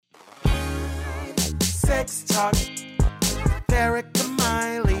Sex Talk with Erica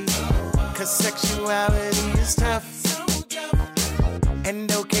Miley. 'Cause sexuality is tough.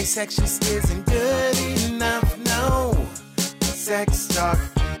 And okay, sex just isn't good enough, no. Sex Talk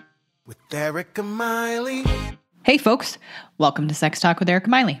with Erica Miley. Hey folks, welcome to Sex Talk with Erica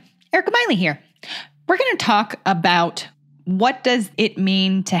Miley. Erica Miley here. We're going to talk about what does it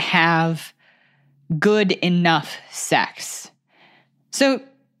mean to have good enough sex. So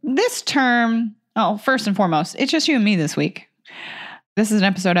this term, first and foremost, it's just you and me this week. This is an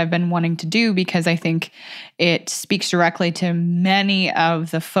episode I've been wanting to do because I think it speaks directly to many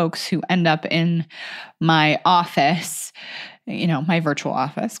of the folks who end up in my office, my virtual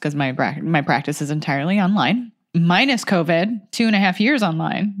office, because my practice is entirely online, minus COVID, 2.5 years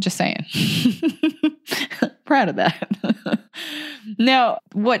online, just saying. Proud of that. Now,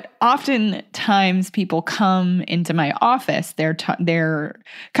 what oftentimes people come into my office, they're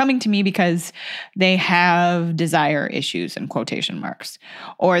coming to me because they have desire issues in quotation marks,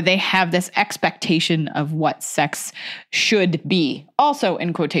 or they have this expectation of what sex should be, also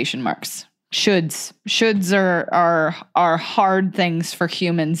in quotation marks. Shoulds are hard things for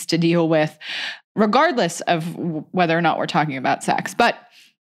humans to deal with, regardless of whether or not we're talking about sex. But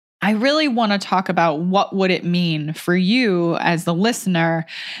I really want to talk about what would it mean for you as the listener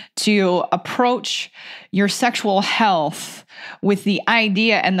to approach your sexual health with the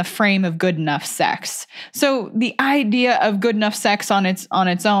idea and the frame of good enough sex. So the idea of good enough sex on its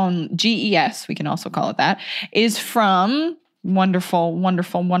own, GES, we can also call it that, is from wonderful,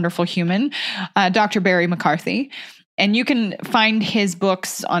 wonderful, wonderful human, Dr. Barry McCarthy. And you can find his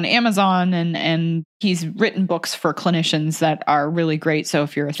books on Amazon, and he's written books for clinicians that are really great. So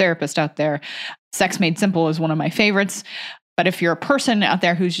if you're a therapist out there, Sex Made Simple is one of my favorites. But if you're a person out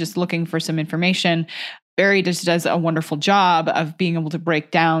there who's just looking for some information, Barry just does a wonderful job of being able to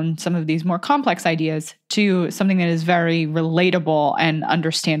break down some of these more complex ideas to something that is very relatable and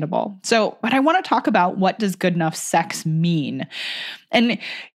understandable. But I want to talk about, what does good enough sex mean? And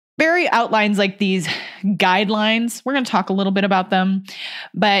Barry outlines like these guidelines. We're going to talk a little bit about them,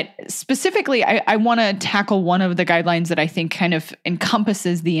 but specifically, I want to tackle one of the guidelines that I think kind of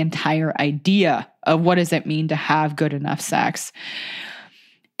encompasses the entire idea of what does it mean to have good enough sex.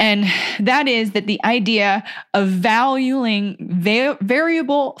 And that is that the idea of valuing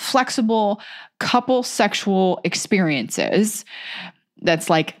variable, flexible couple sexual experiences, that's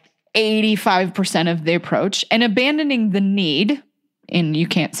like 85% of the approach, and abandoning the need, and you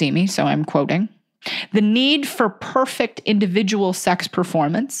can't see me, so I'm quoting, the need for perfect individual sex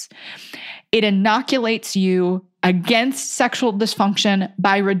performance. It inoculates you against sexual dysfunction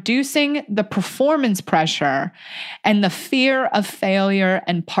by reducing the performance pressure and the fear of failure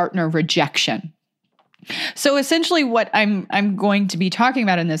and partner rejection. So essentially what I'm going to be talking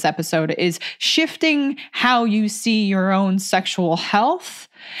about in this episode is shifting how you see your own sexual health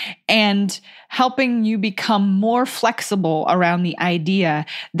and helping you become more flexible around the idea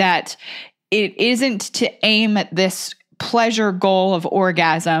that it isn't to aim at this pleasure goal of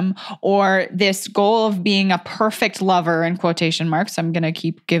orgasm or this goal of being a perfect lover in quotation marks. I'm going to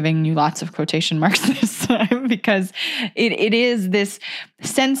keep giving you lots of quotation marks this time because it is this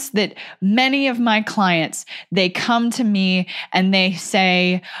sense that many of my clients, they come to me and they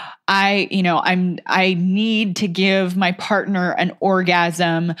say, I need to give my partner an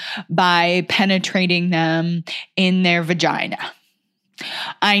orgasm by penetrating them in their vagina.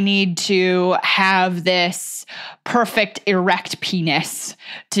 I need to have this perfect erect penis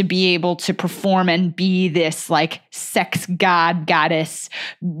to be able to perform and be this like sex goddess,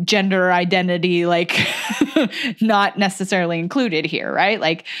 gender identity, like not necessarily included here, right?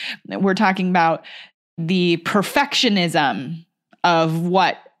 Like we're talking about the perfectionism of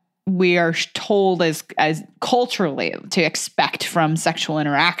what we are told as culturally to expect from sexual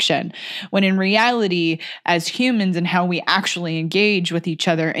interaction, when in reality, as humans and how we actually engage with each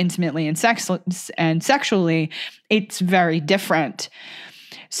other intimately and sexually, it's very different.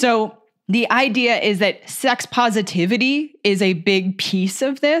 So the idea is that sex positivity is a big piece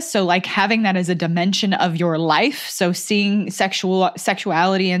of this. So like having that as a dimension of your life. So seeing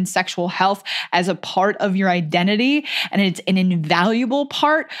sexuality and sexual health as a part of your identity. And it's an invaluable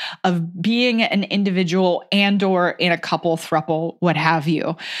part of being an individual and or in a couple, throuple, what have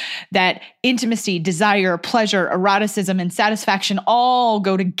you. That intimacy, desire, pleasure, eroticism, and satisfaction all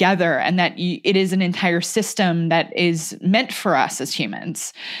go together. And that it is an entire system that is meant for us as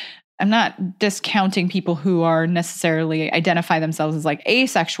humans. I'm not discounting people who are necessarily identify themselves as like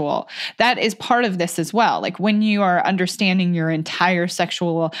asexual. That is part of this as well. Like when you are understanding your entire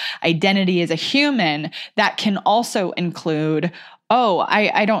sexual identity as a human, that can also include oh,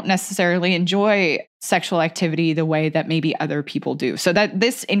 I don't necessarily enjoy sexual activity the way that maybe other people do. So that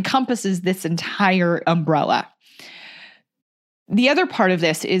this encompasses this entire umbrella. The other part of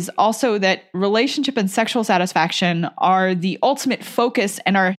this is also that relationship and sexual satisfaction are the ultimate focus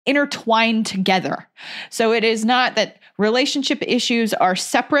and are intertwined together. So it is not that relationship issues are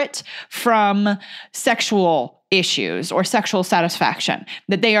separate from sexual issues or sexual satisfaction,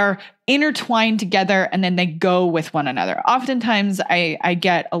 that they are intertwined together and then they go with one another. Oftentimes, I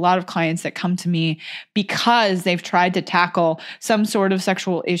get a lot of clients that come to me because they've tried to tackle some sort of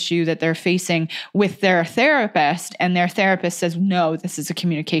sexual issue that they're facing with their therapist, and their therapist says, no, this is a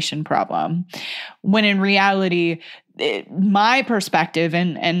communication problem. When in reality, my perspective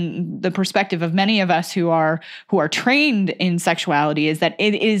and the perspective of many of us who are trained in sexuality is that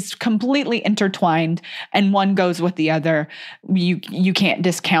it is completely intertwined and one goes with the other. You can't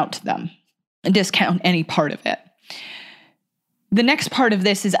discount any part of it. The next part of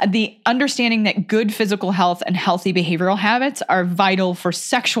this is the understanding that good physical health and healthy behavioral habits are vital for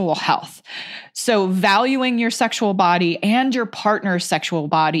sexual health. So valuing your sexual body and your partner's sexual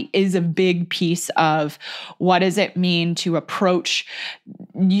body is a big piece of what does it mean to approach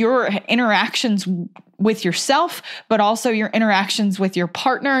your interactions with yourself, but also your interactions with your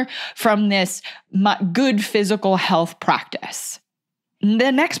partner from this good physical health practice.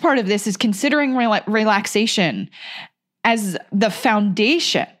 The next part of this is considering relaxation as the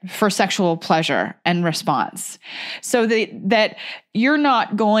foundation for sexual pleasure and response. So that you're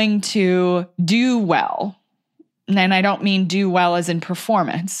not going to do well. And I don't mean do well as in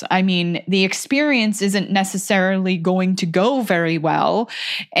performance. I mean, the experience isn't necessarily going to go very well.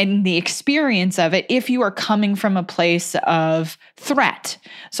 And the experience of it, if you are coming from a place of threat.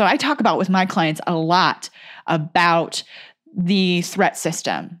 So I talk about with my clients a lot about the threat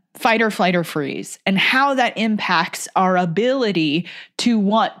system, fight or flight or freeze, and how that impacts our ability to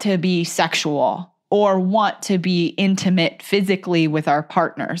want to be sexual or want to be intimate physically with our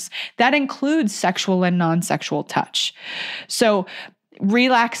partners. That includes sexual and non-sexual touch. So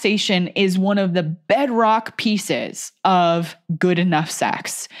relaxation is one of the bedrock pieces of good enough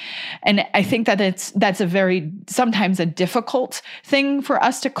sex. And I think that that's a very, sometimes a difficult thing for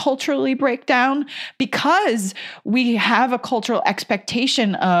us to culturally break down, because we have a cultural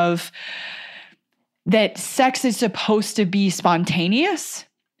expectation of that sex is supposed to be spontaneous.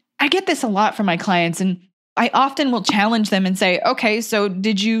 I get this a lot from my clients, and I often will challenge them and say, okay, so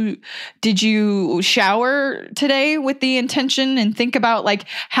did you shower today with the intention and think about like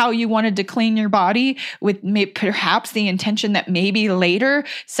how you wanted to clean your body with perhaps the intention that maybe later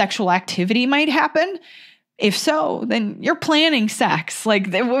sexual activity might happen? If so, then you're planning sex. Like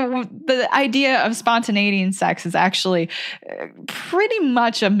the idea of spontaneity in sex is actually pretty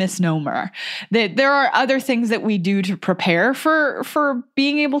much a misnomer. That there are other things that we do to prepare for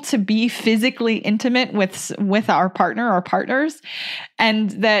being able to be physically intimate with our partner, our partners,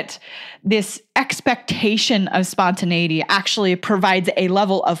 and that this expectation of spontaneity actually provides a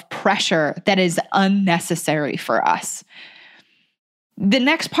level of pressure that is unnecessary for us. The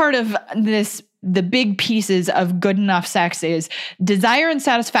next part of this, the big pieces of good enough sex, is desire and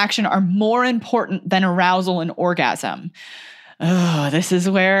satisfaction are more important than arousal and orgasm. Oh, this is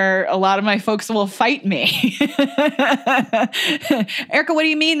where a lot of my folks will fight me. Erica, what do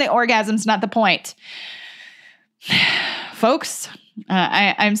you mean that orgasm's not the point? Folks,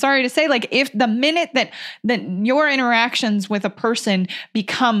 I'm sorry to say, like, if the minute that your interactions with a person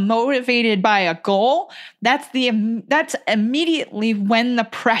become motivated by a goal, that's immediately when the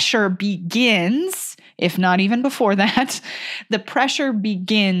pressure begins, if not even before that, the pressure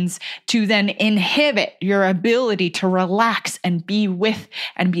begins to then inhibit your ability to relax and be with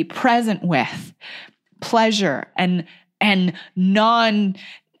and be present with pleasure and non-demand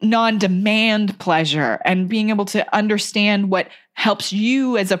pleasure, and being able to understand what helps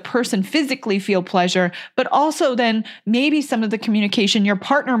you as a person physically feel pleasure, but also then maybe some of the communication your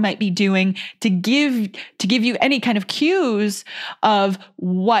partner might be doing to give you any kind of cues of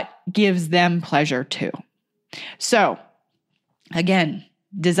what gives them pleasure too. So again,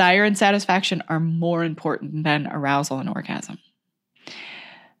 desire and satisfaction are more important than arousal and orgasm.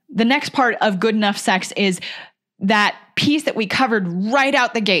 The next part of good enough sex is that piece that we covered right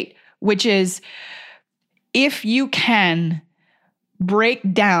out the gate, which is if you can break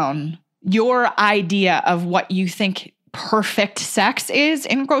down your idea of what you think perfect sex is,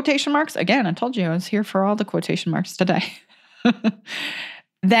 in quotation marks. Again, I told you I was here for all the quotation marks today.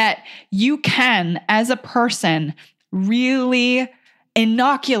 That you can, as a person, really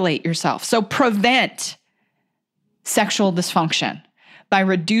inoculate yourself. So prevent sexual dysfunction by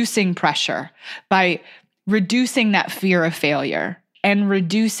reducing pressure, by reducing that fear of failure, and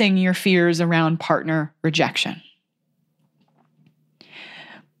reducing your fears around partner rejection.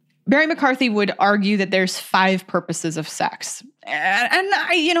 Barry McCarthy would argue that there's 5 purposes of sex. And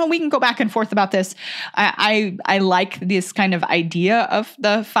we can go back and forth about this. I like this kind of idea of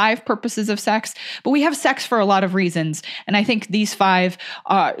the 5 purposes of sex, but we have sex for a lot of reasons. And I think these 5,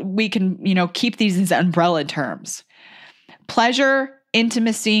 we can, keep these as umbrella terms. Pleasure,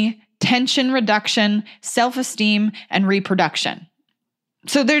 intimacy, tension reduction, self-esteem, and reproduction.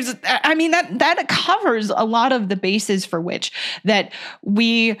 So that covers a lot of the bases for which that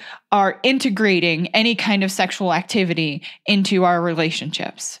we are integrating any kind of sexual activity into our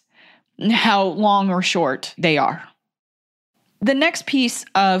relationships, how long or short they are. The next piece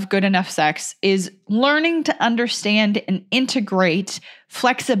of good enough sex is learning to understand and integrate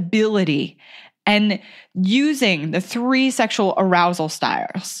flexibility and using the 3 sexual arousal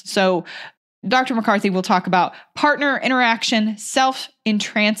styles. So Dr. McCarthy will talk about partner interaction,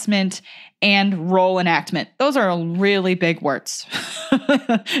 self-entrancement, and role enactment. Those are really big words.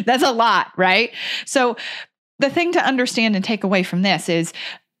 That's a lot, right? So the thing to understand and take away from this is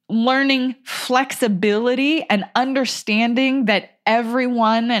learning flexibility and understanding that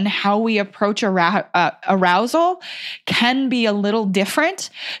everyone and how we approach arousal can be a little different.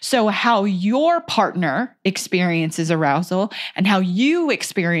 So how your partner experiences arousal and how you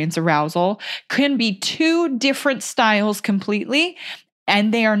experience arousal can be 2 different styles completely,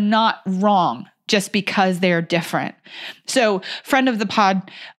 and they are not wrong just because they're different. So friend of the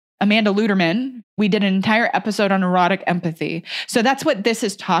pod, Amanda Luderman, we did an entire episode on erotic empathy. So that's what this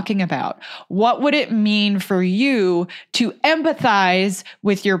is talking about. What would it mean for you to empathize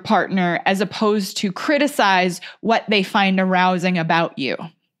with your partner as opposed to criticize what they find arousing about you?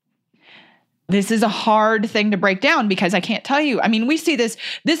 This is a hard thing to break down because I can't tell you. I mean, we see this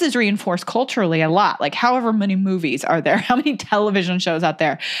is reinforced culturally a lot. Like however many movies are there, how many television shows out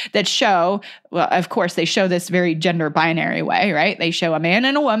there that show, well, of course, they show this very gender binary way, right? They show a man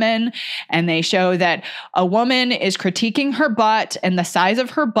and a woman, and they show that a woman is critiquing her butt and the size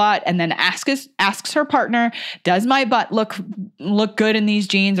of her butt, and then asks her partner, does my butt look good in these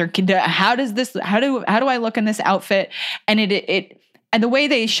jeans? Or how do I look in this outfit? And the way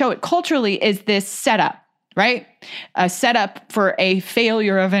they show it culturally is this setup, right? A setup for a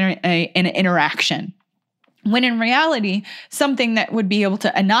failure of an interaction. When in reality, something that would be able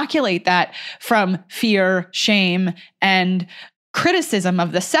to inoculate that from fear, shame, and criticism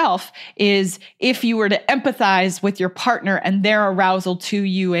of the self is if you were to empathize with your partner and their arousal to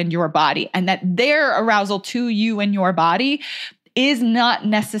you and your body, and that their arousal to you and your body is not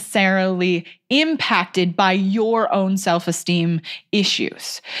necessarily impacted by your own self-esteem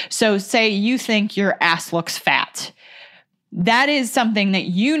issues. So say you think your ass looks fat. That is something that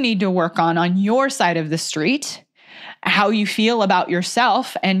you need to work on your side of the street, how you feel about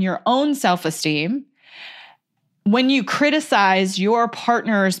yourself and your own self-esteem. When you criticize your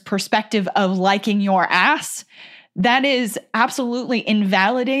partner's perspective of liking your ass, that is absolutely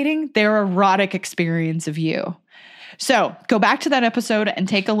invalidating their erotic experience of you. So go back to that episode and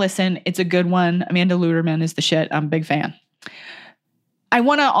take a listen. It's a good one. Amanda Luderman is the shit. I'm a big fan. I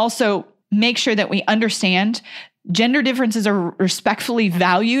want to also make sure that we understand gender differences are respectfully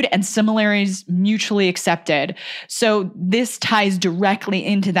valued and similarities mutually accepted. So this ties directly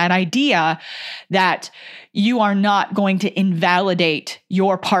into that idea that you are not going to invalidate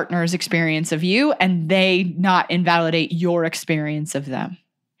your partner's experience of you and they not invalidate your experience of them.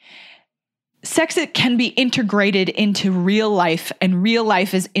 Sex can be integrated into real life, and real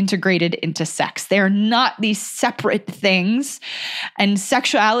life is integrated into sex. They are not these separate things, and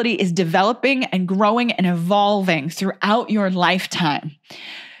sexuality is developing and growing and evolving throughout your lifetime.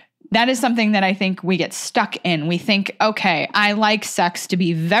 That is something that I think we get stuck in. We think, okay, I like sex to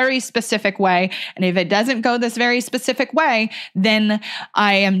be a very specific way, and if it doesn't go this very specific way, then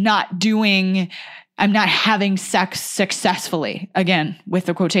I am not having sex successfully, again, with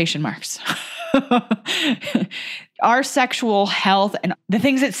the quotation marks. Our sexual health and the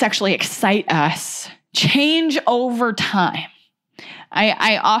things that sexually excite us change over time.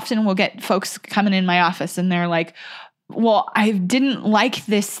 I often will get folks coming in my office and they're like, well, I didn't like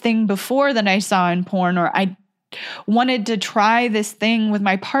this thing before that I saw in porn, or I wanted to try this thing with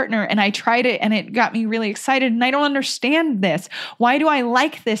my partner and I tried it and it got me really excited and I don't understand this. Why do I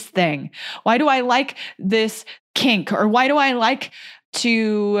like this thing? Why do I like this kink? Or why do I like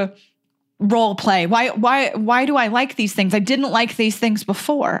to role play? Why do I like these things? I didn't like these things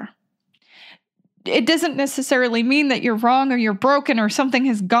before. It doesn't necessarily mean that you're wrong or you're broken or something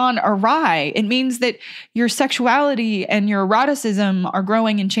has gone awry. It means that your sexuality and your eroticism are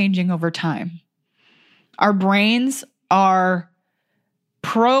growing and changing over time. Our brains are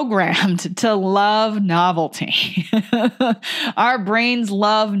programmed to love novelty. Our brains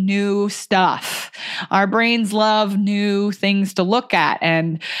love new stuff. Our brains love new things to look at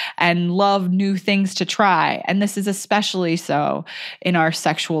and love new things to try. And this is especially so in our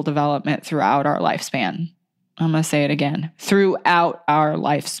sexual development throughout our lifespan. I'm going to say it again, throughout our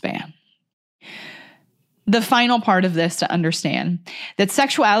lifespan. The final part of this to understand that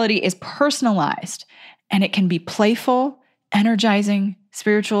sexuality is personalized and it can be playful, energizing,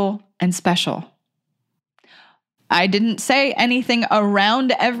 spiritual, and special. I didn't say anything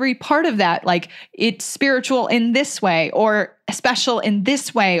around every part of that, like it's spiritual in this way, or special in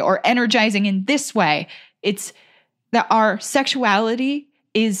this way, or energizing in this way. It's that our sexuality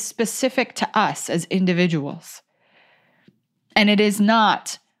is specific to us as individuals. And it is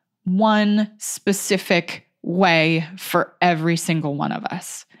not one specific way for every single one of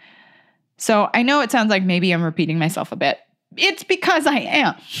us. So I know it sounds like maybe I'm repeating myself a bit. It's because I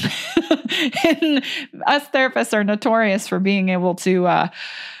am. And us therapists are notorious for being able to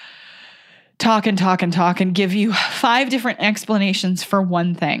talk and give you 5 different explanations for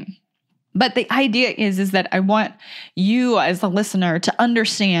one thing. But the idea is that I want you as the listener to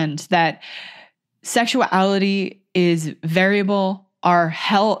understand that sexuality is variable. Our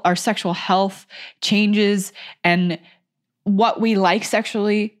sexual health changes, and what we like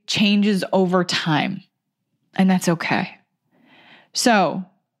sexually changes over time. And that's okay. So,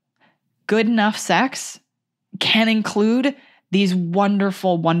 good enough sex can include these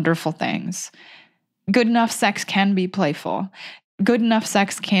wonderful, wonderful things. Good enough sex can be playful. Good enough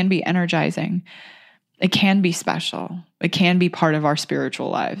sex can be energizing. It can be special. It can be part of our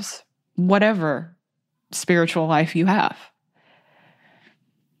spiritual lives, whatever spiritual life you have.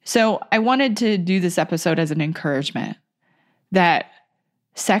 So I wanted to do this episode as an encouragement that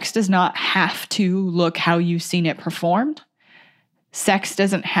sex does not have to look how you've seen it performed. Sex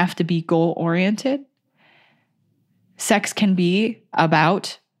doesn't have to be goal-oriented. Sex can be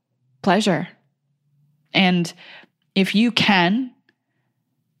about pleasure. And if you can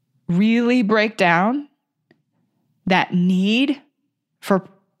really break down that need for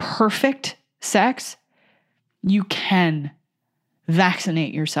perfect sex, you can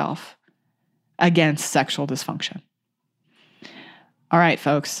vaccinate yourself against sexual dysfunction. All right,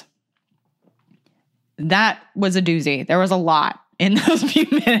 folks. That was a doozy. There was a lot in those few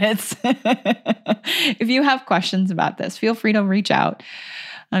minutes. If you have questions about this, feel free to reach out.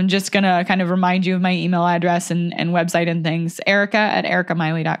 I'm just going to kind of remind you of my email address and website and things.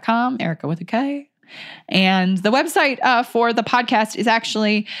 Erica@ericamiley.com, Erica with a K. And the website for the podcast is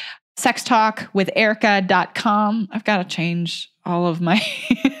actually sextalkwitherica.com. I've got to change all of my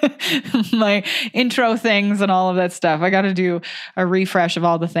my intro things and all of that stuff. I got to do a refresh of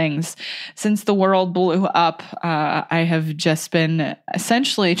all the things. Since the world blew up, I have just been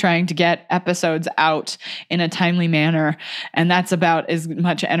essentially trying to get episodes out in a timely manner, and that's about as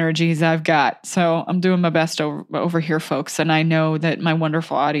much energy as I've got. So I'm doing my best over here, folks, and I know that my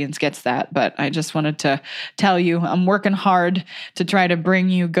wonderful audience gets that, but I just wanted to tell you I'm working hard to try to bring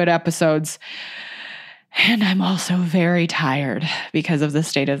you good episodes. And I'm also very tired because of the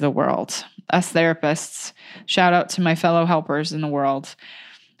state of the world. Us therapists, shout out to my fellow helpers in the world.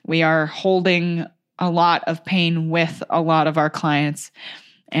 We are holding a lot of pain with a lot of our clients.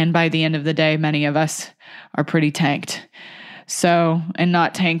 And by the end of the day, many of us are pretty tanked. So, and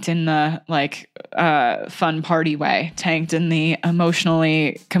not tanked in the fun party way, tanked in the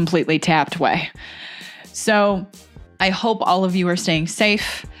emotionally completely tapped way. So I hope all of you are staying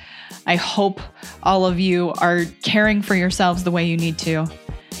safe. I hope all of you are caring for yourselves the way you need to.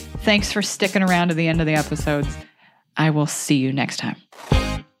 Thanks for sticking around to the end of the episodes. I will see you next time.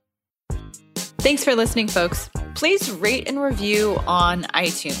 Thanks for listening, folks. Please rate and review on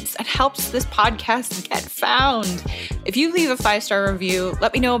iTunes. It helps this podcast get found. If you leave a 5-star review,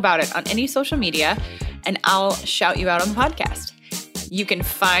 let me know about it on any social media, and I'll shout you out on the podcast. You can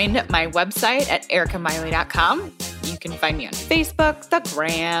find my website at ericamiley.com. You can find me on Facebook, the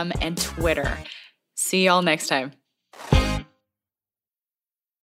Gram, and Twitter. See y'all next time.